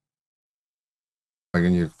 Like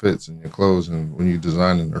in your fits and your clothes and when you're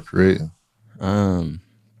designing or creating? I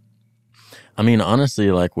mean,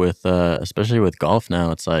 honestly, like with, especially with golf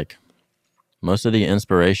now, it's like most of the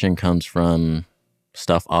inspiration comes from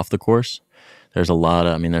stuff off the course. There's a lot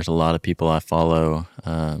of people I follow,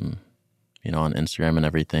 you know, on Instagram and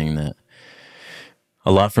everything, that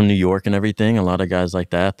a lot from New York and everything, a lot of guys like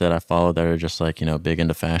that I follow that are just like, you know, big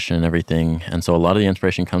into fashion and everything. And so a lot of the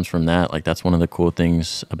inspiration comes from that. Like that's one of the cool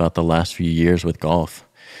things about the last few years with golf,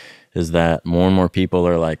 is that more and more people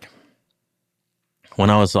are like when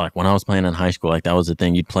I was playing in high school, like that was the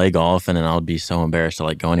thing. You'd play golf, and then I would be so embarrassed to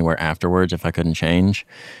like go anywhere afterwards if I couldn't change,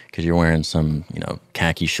 because you're wearing some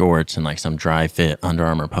khaki shorts and like some dry fit Under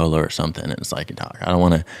Armour polo or something. And it's like, dog, I don't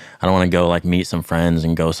want to go like meet some friends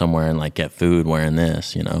and go somewhere and like get food wearing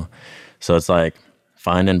this, So it's like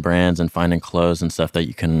finding brands and finding clothes and stuff that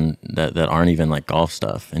you can that aren't even like golf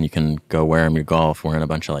stuff, and you can go wear them your golf, wearing a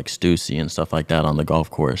bunch of like Stussy and stuff like that on the golf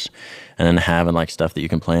course, and then having like stuff that you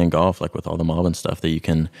can play in golf, like with all the Malbon stuff that you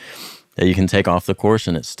can take off the course,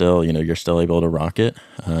 and it's still you're still able to rock it.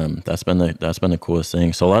 That's been the coolest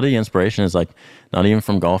thing. So a lot of the inspiration is like not even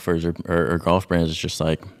from golfers or golf brands. It's just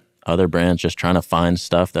like other brands just trying to find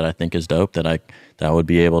stuff that I think is dope that I would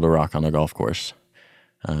be able to rock on the golf course.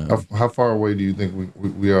 How far away do you think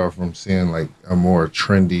we are from seeing like a more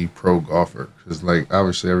trendy pro golfer? Because like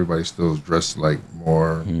obviously everybody still is dressed like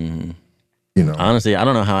more, Honestly, I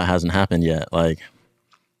don't know how it hasn't happened yet. Like,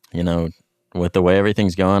 with the way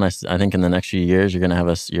everything's going, I think in the next few years you're gonna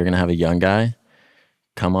have a young guy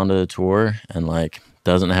come onto the tour and like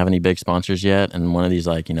doesn't have any big sponsors yet, and one of these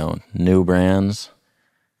like new brands,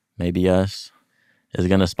 maybe us, is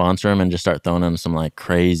gonna sponsor him and just start throwing him some like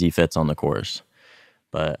crazy fits on the course.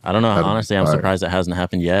 But I don't know. Honestly, I'm surprised it hasn't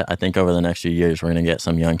happened yet. I think over the next few years, we're going to get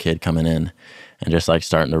some young kid coming in and just like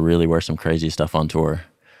starting to really wear some crazy stuff on tour,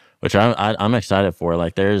 which I'm excited for.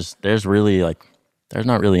 Like there's really like, there's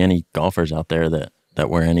not really any golfers out there that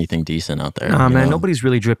wear anything decent out there. Nah, man, nobody's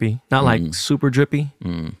really drippy. Not like super drippy.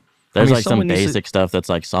 There's like some basic stuff that's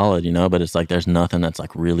like solid, but it's like there's nothing that's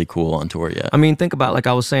like really cool on tour yet. I mean, think about like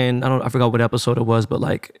I was saying, I forgot what episode it was, but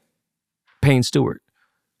like Payne Stewart,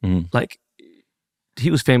 like he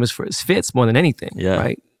was famous for his fits more than anything,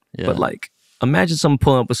 right? Yeah. But like, imagine someone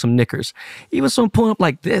pulling up with some knickers. Even someone pulling up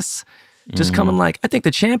like this, just coming like, I think the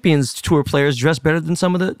Champions Tour players dress better than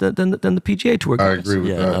some of the PGA Tour guys. I agree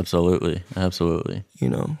with that. Absolutely. You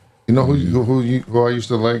know who I used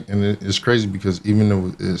to like, and it's crazy because even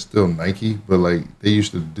though it's still Nike, but like they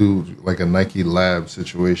used to do like a Nike Lab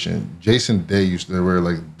situation. Jason Day used to wear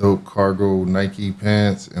like dope cargo Nike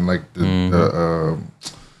pants and like the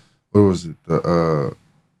what was it? The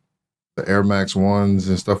Air Max ones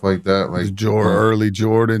and stuff like that. Like the early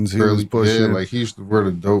Jordans he was pushing. Yeah, like he used to wear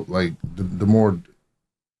the dope, like the more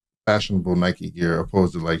fashionable Nike gear,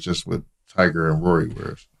 opposed to like just what Tiger and Rory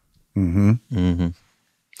wears.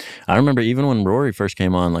 I remember even when Rory first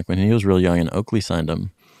came on, like when he was real young and Oakley signed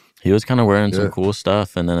him, he was kind of wearing some cool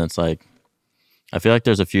stuff. And then it's like, I feel like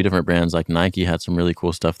there's a few different brands. Like Nike had some really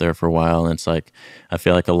cool stuff there for a while. And it's like, I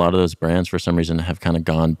feel like a lot of those brands for some reason have kind of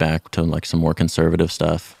gone back to like some more conservative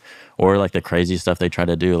stuff or like the crazy stuff they try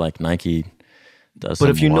to do. Like Nike does. But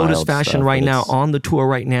if you notice fashion right now on the tour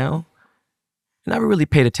right now, I never really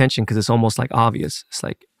paid attention because it's almost like obvious. It's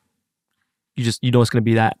like, you know it's going to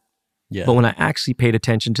be that. Yeah. But when I actually paid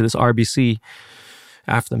attention to this RBC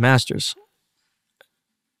after the Masters,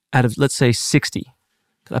 out of let's say 60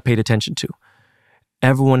 that I paid attention to,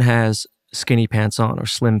 everyone has skinny pants on or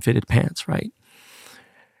slim fitted pants, right?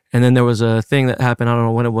 And then there was a thing that happened, I don't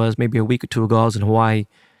know when it was, maybe a week or two ago. I was in Hawaii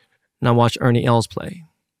and I watched Ernie Els play.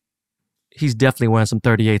 He's definitely wearing some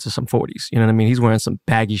 38s or some 40s. You know what I mean? He's wearing some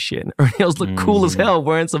baggy shit. And Ernie Els looked cool as hell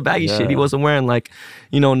wearing some baggy shit. He wasn't wearing like,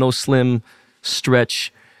 no slim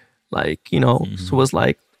stretch, like, so it was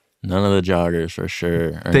like. None of the joggers for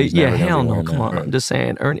sure. Hell no, come on. Right. I'm just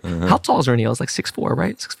saying, Ernie. How tall is Ernie Els? Like 6'4",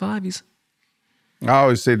 right? 6'5", he's. I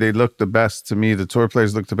always say they look the best to me. The tour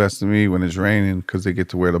players look the best to me when it's raining because they get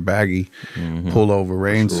to wear the baggy pullover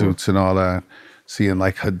rain suits and all that. Seeing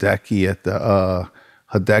like Hideki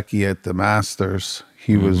at the Masters,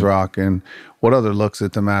 he was rocking. What other looks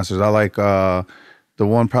at the Masters? I like the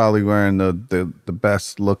one probably wearing the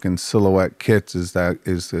best looking silhouette kits is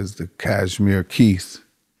the Cashmere Keith.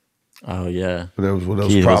 Oh yeah, but it was what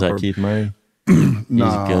Keith, proper. Was that Keith Murray? No,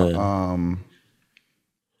 he's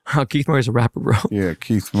good. Keith Murray's a rapper, bro. Yeah,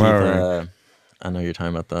 Keith Murray. I know you're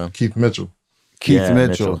talking about though. Keith Mitchell.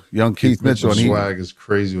 Mitchell. Young Keith Mitchell. Swag is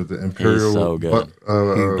crazy with the Imperial. He's so good.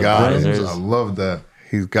 He got it. I love that.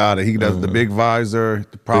 He's got it. He does the big visor,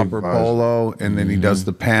 the proper polo, and then he does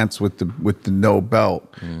the pants with the no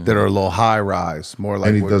belt that are a little high rise, more like.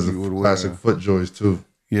 And he what does you the would classic wear. foot joys too.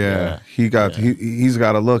 Yeah, he's got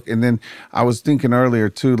a look. And then I was thinking earlier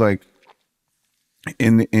too, like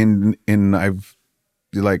I've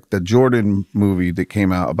like the Jordan movie that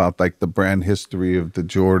came out about like the brand history of the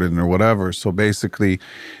Jordan or whatever. So basically,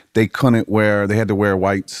 they had to wear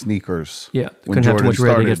white sneakers. Yeah, when Jordan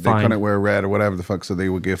started, they couldn't wear red or whatever the fuck, so they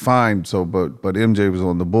would get fined. So, but MJ was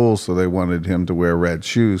on the Bulls, so they wanted him to wear red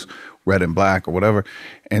shoes, red and black or whatever.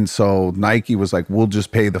 And so Nike was like, "We'll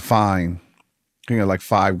just pay the fine." You know, like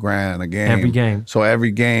 $5,000 a game. Every game. So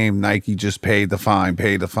every game, Nike just paid the fine.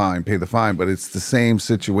 But it's the same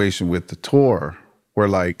situation with the tour, where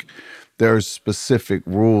like there's specific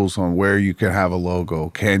rules on where you can have a logo.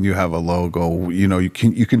 Can you have a logo? You know, you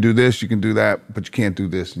can do this, you can do that, but you can't do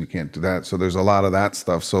this and you can't do that. So there's a lot of that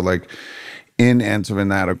stuff. So like in entering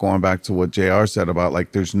that, or going back to what JR said about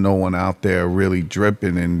like there's no one out there really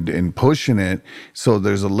dripping and pushing it. So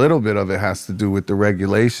there's a little bit of it has to do with the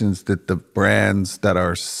regulations that the brands that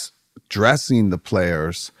are dressing the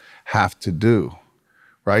players have to do.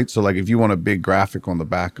 Right? So like if you want a big graphic on the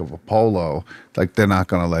back of a polo, like they're not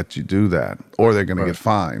going to let you do that, or they're going to get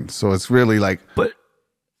fined. So it's really like. But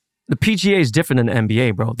the PGA is different than the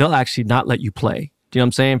NBA, bro. They'll actually not let you play. Do you know what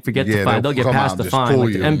I'm saying? Forget the fine. They'll get past the fine.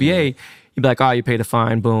 Like the NBA, you'd be like, you pay the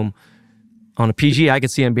fine, boom. On the PGA, I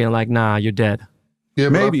could see him being like, nah, you're dead. Yeah,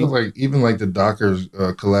 but maybe. I feel like even like the Dockers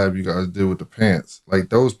collab you guys did with the pants, like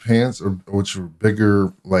those pants, which are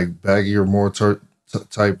bigger, like baggier, more type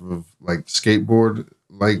of like skateboard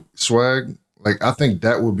like swag, like I think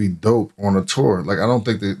that would be dope on a tour. Like I don't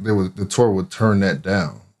think that the tour would turn that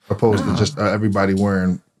down, opposed to just everybody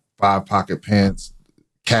wearing 5-pocket pants,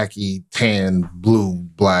 khaki, tan, blue,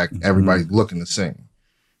 black, everybody looking the same.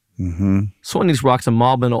 So one of these rocks and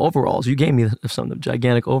Malbon overalls. You gave me some of the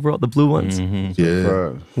gigantic overall, the blue ones.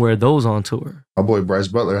 Yeah, wear those on tour. My boy Bryce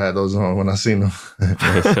Butler had those on when I seen them.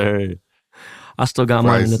 Yes, sir. I still got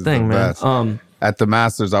mine in the thing, man. At the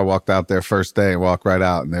Masters, I walked out there first day and walked right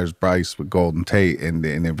out, and there's Bryce with Golden Tate, and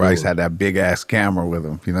then Bryce had that big ass camera with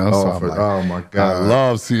him, you know. Oh my God, I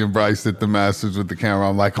love seeing Bryce at the Masters with the camera.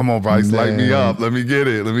 I'm like, come on, Bryce, light me up. Let me get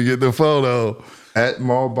it. Let me get the photo at the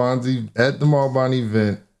Malbon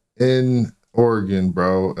event in Oregon,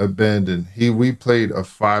 bro. Abandoned. We played a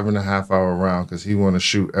 5.5 hour round because he want to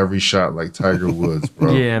shoot every shot like Tiger Woods,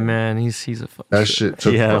 bro. Yeah, man, he's a fucking that shit.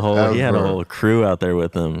 Took he had a whole crew out there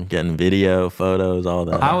with him, getting video, photos, all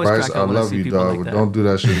that. Bryce, I love you, dog, but don't do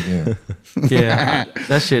that shit again. Yeah,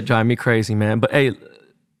 that shit drive me crazy, man. But hey,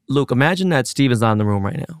 Luke, imagine that Steven's not in the room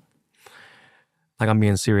right now. Like I'm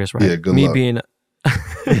being serious, right? Yeah, good luck.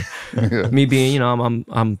 Me being, you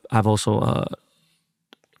know, I've also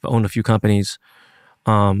owned a few companies,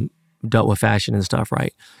 dealt with fashion and stuff,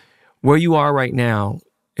 right? Where you are right now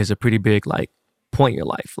is a pretty big like point in your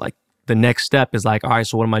life. Like the next step is like, all right,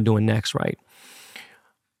 so what am I doing next, right?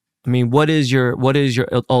 I mean, what is your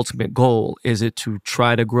ultimate goal? Is it to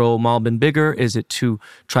try to grow Malbon bigger? Is it to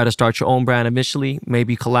try to start your own brand initially?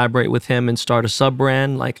 Maybe collaborate with him and start a sub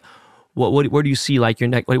brand? Like, where do you see like your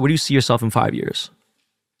next? Where do you see yourself in 5 years?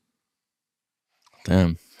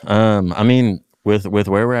 Damn. I mean, with where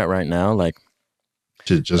we're at right now, like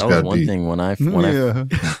shit just that got was one deep. thing when I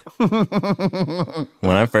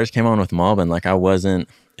when I first came on with Malbon, like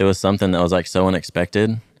it was something that was like so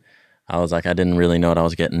unexpected. I was like, I didn't really know what I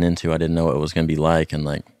was getting into. I didn't know what it was going to be like. And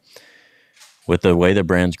like with the way the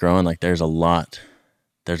brand's growing, like there's a lot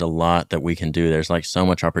that we can do. There's like so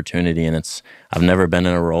much opportunity, and I've never been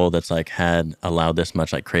in a role that's like allowed this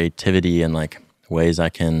much like creativity and like ways I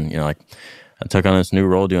can, you know, like I took on this new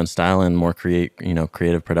role doing styling, more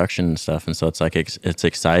creative production and stuff. And so it's like, it's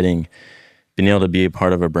exciting being able to be a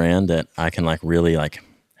part of a brand that I can like really like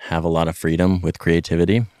have a lot of freedom with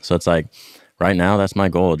creativity. So it's like, right now, that's my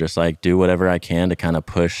goal. Just like do whatever I can to kind of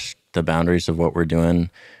push the boundaries of what we're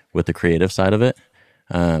doing with the creative side of it.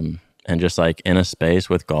 And just like in a space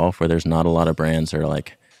with golf where there's not a lot of brands that are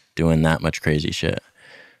like doing that much crazy shit.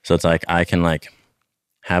 So it's like, I can like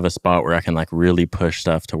have a spot where I can like really push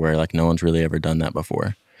stuff to where like no one's really ever done that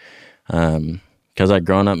before. Cause like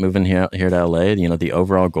growing up moving here to LA, you know, the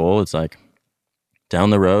overall goal, it's like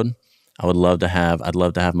down the road, I'd love to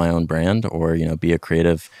have my own brand or, you know, be a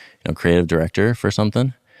creative director for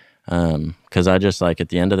something. Cause I just like, at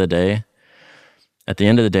the end of the day, I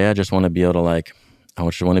just want to be able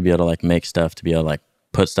to make stuff, to be able to like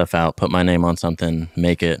put stuff out, put my name on something,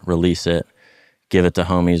 make it, release it, give it to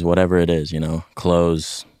homies, whatever it is, you know,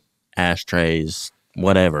 clothes, ashtrays,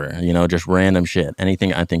 whatever, you know, just random shit,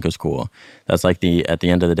 anything I think is cool. That's like at the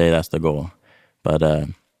end of the day, that's the goal. But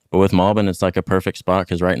with Malbon, it's like a perfect spot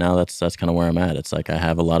because right now that's kind of where I'm at. It's like I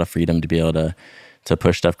have a lot of freedom to be able to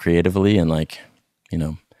push stuff creatively and like, you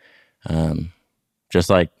know, just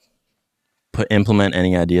like implement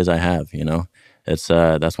any ideas I have, you know. It's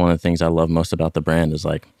that's one of the things I love most about the brand is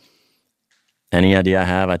like any idea I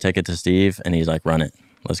have, I take it to Steve and he's like, run it.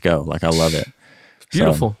 Let's go. Like, I love it.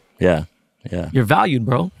 Beautiful. So, yeah. You're valued,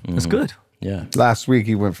 bro. That's good. Yeah. Last week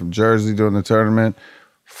he went from Jersey doing the tournament.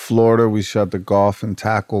 Florida, we shot the golf and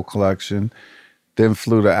tackle collection. Then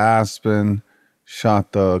flew to Aspen,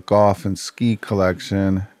 shot the golf and ski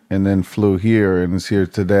collection. and then flew here and is here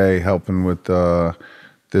today helping with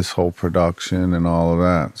this whole production and all of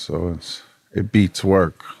that. So it beats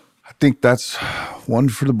work. I think that's one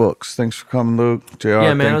for the books. Thanks for coming, Luke. JR,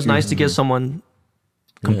 Yeah, man, thank it was you. nice to get someone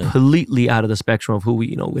completely out of the spectrum of who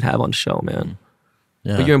we, would have on the show, man.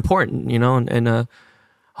 Yeah. But you're important, and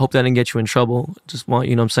hope that didn't get you in trouble. Just want,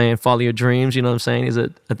 what I'm saying, follow your dreams, you know what I'm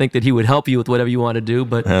saying? I think that he would help you with whatever you want to do,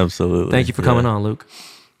 but absolutely. Thank you for coming on, Luke.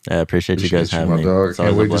 I appreciate you guys having me. Dog.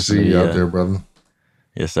 Can't wait to see you out there, brother.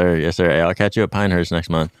 Yes, sir. Yes, sir. Hey, I'll catch you at Pinehurst next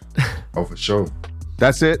month. Oh, for sure.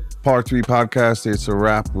 That's it. Part 3 podcast. It's a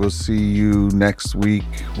wrap. We'll see you next week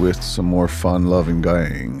with some more fun-loving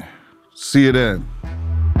gang. See you then.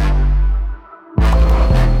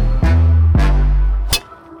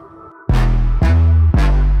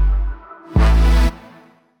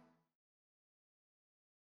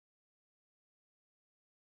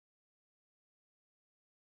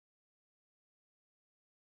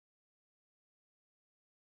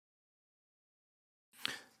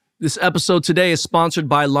 This episode today is sponsored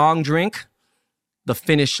by Long Drink, the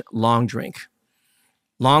Finnish long drink.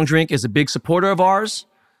 Long Drink is a big supporter of ours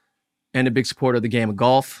and a big supporter of the game of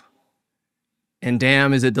golf. And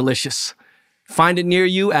damn, is it delicious. Find it near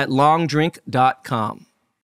you at longdrink.com.